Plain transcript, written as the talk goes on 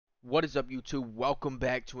What is up, YouTube? Welcome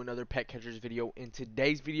back to another Pet Catchers video. In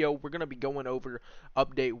today's video, we're going to be going over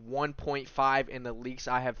update 1.5 and the leaks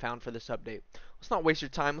I have found for this update. Let's not waste your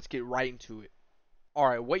time. Let's get right into it.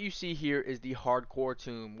 Alright, what you see here is the hardcore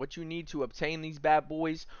tomb. What you need to obtain these bad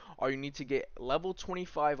boys are you need to get level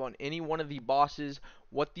 25 on any one of the bosses.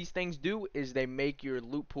 What these things do is they make your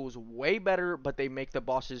loot pools way better, but they make the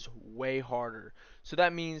bosses way harder. So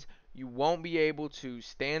that means you won't be able to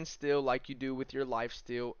stand still like you do with your life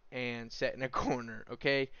steal and sit in a corner,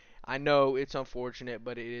 okay? I know it's unfortunate,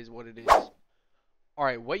 but it is what it is.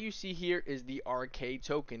 Alright, what you see here is the arcade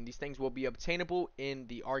token. These things will be obtainable in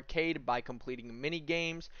the arcade by completing mini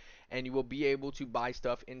games, and you will be able to buy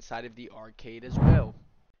stuff inside of the arcade as well.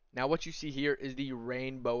 Now what you see here is the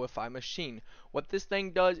rainbowify machine. What this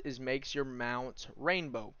thing does is makes your mount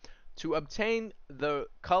rainbow. To obtain the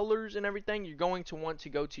colors and everything, you're going to want to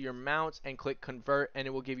go to your mounts and click convert, and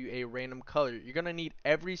it will give you a random color. You're going to need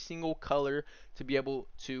every single color to be able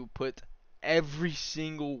to put every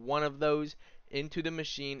single one of those into the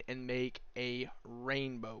machine and make a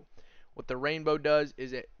rainbow. What the rainbow does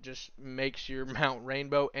is it just makes your mount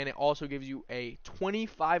rainbow, and it also gives you a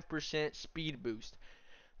 25% speed boost.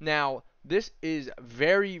 Now, this is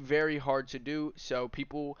very, very hard to do, so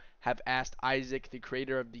people have asked Isaac, the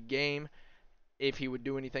creator of the game, if he would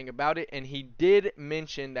do anything about it, and he did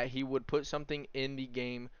mention that he would put something in the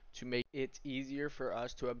game to make it easier for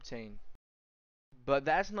us to obtain. But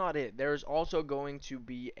that's not it. There's also going to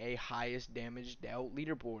be a highest damage dealt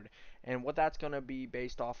leaderboard. And what that's going to be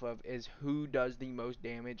based off of is who does the most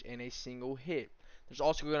damage in a single hit. There's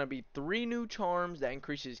also going to be 3 new charms that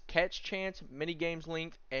increases catch chance, mini games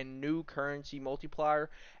length, and new currency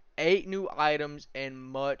multiplier, 8 new items, and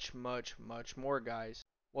much, much, much more, guys.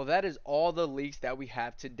 Well, that is all the leaks that we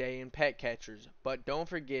have today in Pet Catchers. But don't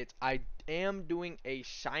forget, I am doing a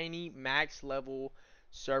shiny max level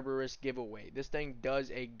Cerberus giveaway. This thing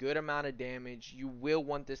does a good amount of damage. You will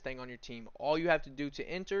want this thing on your team. All you have to do to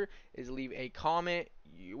enter is leave a comment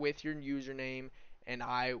with your username, and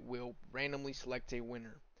I will randomly select a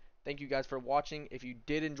winner. Thank you guys for watching. If you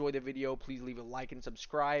did enjoy the video, please leave a like and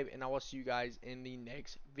subscribe, and I will see you guys in the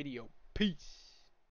next video. Peace.